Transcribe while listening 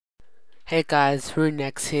Hey guys,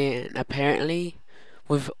 RuneX here, and apparently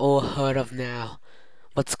we've all heard of now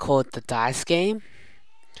what's called the dice game.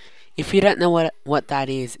 If you don't know what that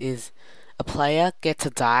is a player gets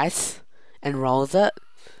a dice and rolls it,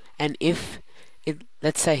 and if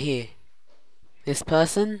let's say here, this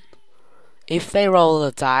person, if they roll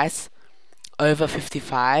a dice over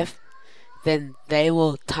 55, then they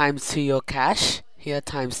will times 2 your cash. Here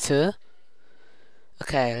times 2.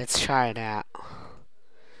 Okay, let's try it out.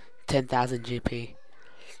 10,000 GP.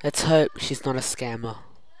 Let's hope she's not a scammer.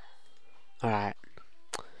 Alright.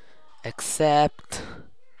 Except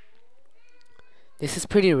this is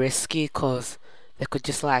pretty risky because they could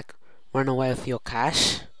just like run away with your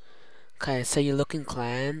cash. Okay, so you look in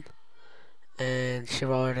clan and she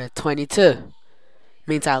rolled a 22.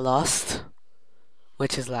 Means I lost,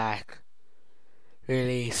 which is like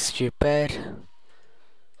really stupid.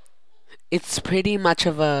 It's pretty much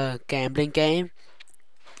of a gambling game,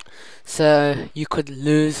 so you could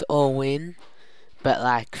lose or win, but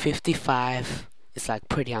like 55 is like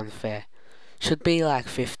pretty unfair. Should be like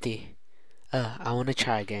 50. I want to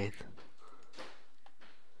try again.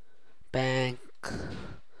 Bank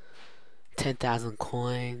 10,000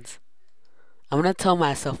 coins. I'm gonna tell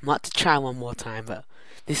myself not to try one more time, but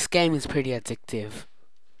this game is pretty addictive.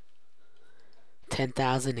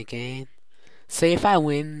 10,000 again. So if I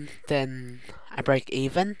win, then I break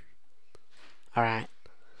even. Alright,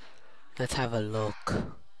 let's have a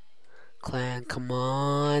look. Clan, come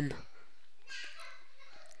on.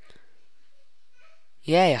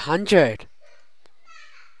 Yeah, 100.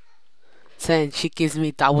 So then she gives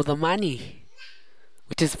me double the money,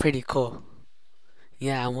 which is pretty cool.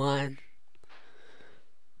 Yeah, I won.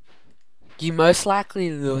 You most likely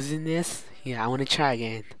losing this. Yeah, I want to try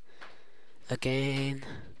again.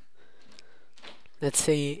 Let's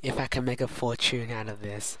see if I can make a fortune out of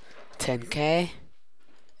this. 10k.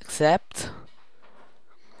 Accept.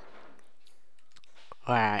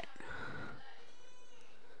 Alright.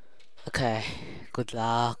 Okay. Good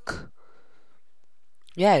luck.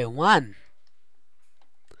 Yeah, 1.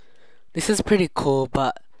 This is pretty cool,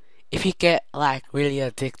 but if you get like really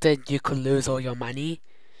addicted, you could lose all your money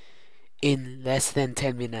in less than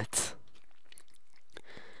 10 minutes.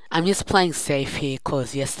 I'm just playing safe here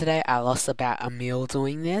because yesterday I lost about a mil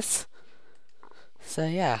doing this. So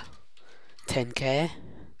yeah, 10k.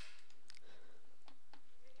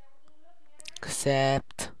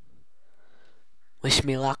 Accept. Wish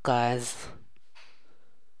me luck, guys.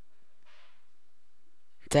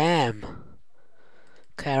 Damn.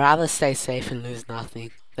 Okay, I'd rather stay safe and lose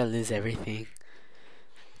nothing than lose everything.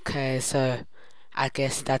 Okay, so I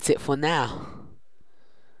guess that's it for now.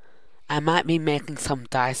 I might be making some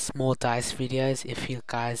more dice videos if you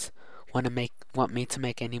guys want me to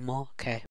make any more. Okay.